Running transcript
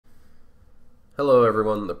Hello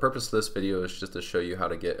everyone, the purpose of this video is just to show you how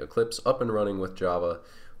to get Eclipse up and running with Java.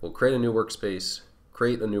 We'll create a new workspace,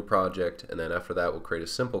 create a new project, and then after that we'll create a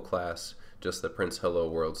simple class just that prints hello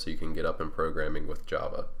world so you can get up and programming with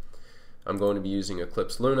Java. I'm going to be using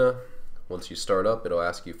Eclipse Luna. Once you start up, it'll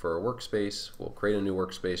ask you for a workspace. We'll create a new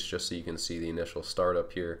workspace just so you can see the initial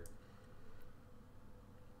startup here.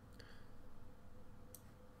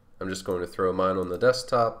 I'm just going to throw mine on the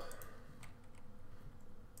desktop.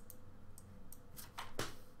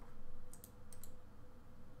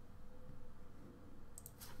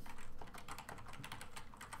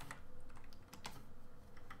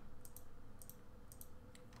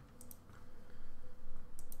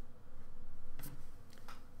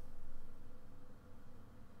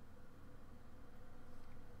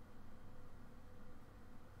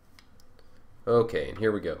 Okay, and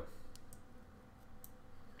here we go.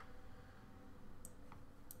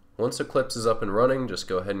 Once Eclipse is up and running, just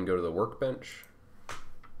go ahead and go to the Workbench.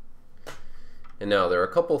 And now there are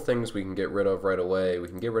a couple things we can get rid of right away. We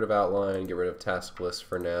can get rid of Outline, get rid of Task List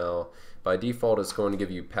for now. By default, it's going to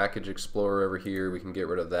give you Package Explorer over here. We can get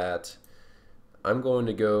rid of that. I'm going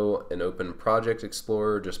to go and open Project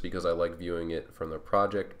Explorer just because I like viewing it from the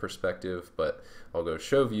project perspective, but I'll go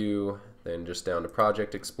Show View, then just down to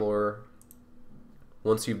Project Explorer.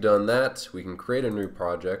 Once you've done that, we can create a new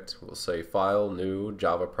project. We'll say File, New,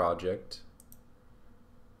 Java Project.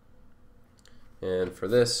 And for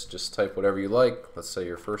this, just type whatever you like. Let's say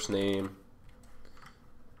your first name.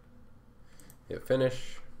 Hit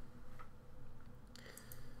Finish.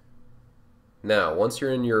 Now, once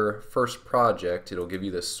you're in your first project, it'll give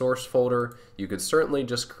you this source folder. You could certainly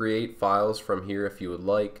just create files from here if you would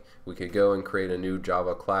like. We could go and create a new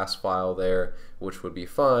Java class file there, which would be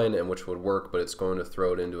fine and which would work, but it's going to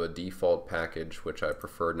throw it into a default package, which I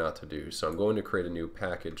prefer not to do. So I'm going to create a new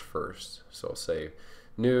package first. So I'll say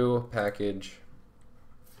new package.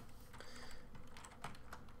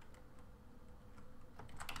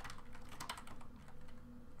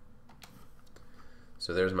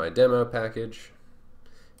 So there's my demo package,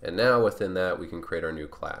 and now within that we can create our new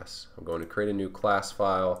class. I'm going to create a new class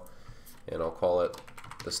file, and I'll call it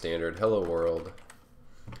the standard hello world.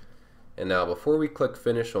 And now before we click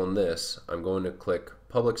finish on this, I'm going to click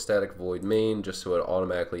public static void main just so it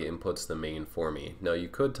automatically inputs the main for me. Now you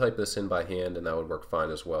could type this in by hand and that would work fine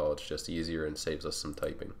as well. It's just easier and saves us some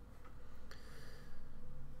typing.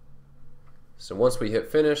 So once we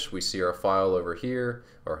hit finish, we see our file over here,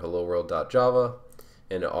 our hello world.java.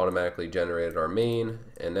 And it automatically generated our main,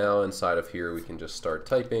 and now inside of here we can just start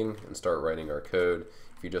typing and start writing our code.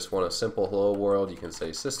 If you just want a simple hello world, you can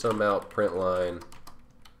say system out print line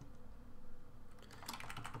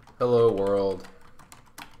hello world.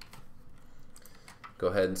 Go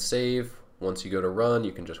ahead and save. Once you go to run,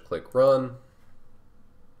 you can just click run,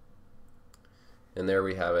 and there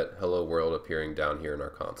we have it, hello world appearing down here in our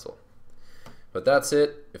console. But that's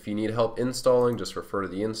it. If you need help installing, just refer to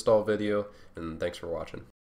the install video, and thanks for watching.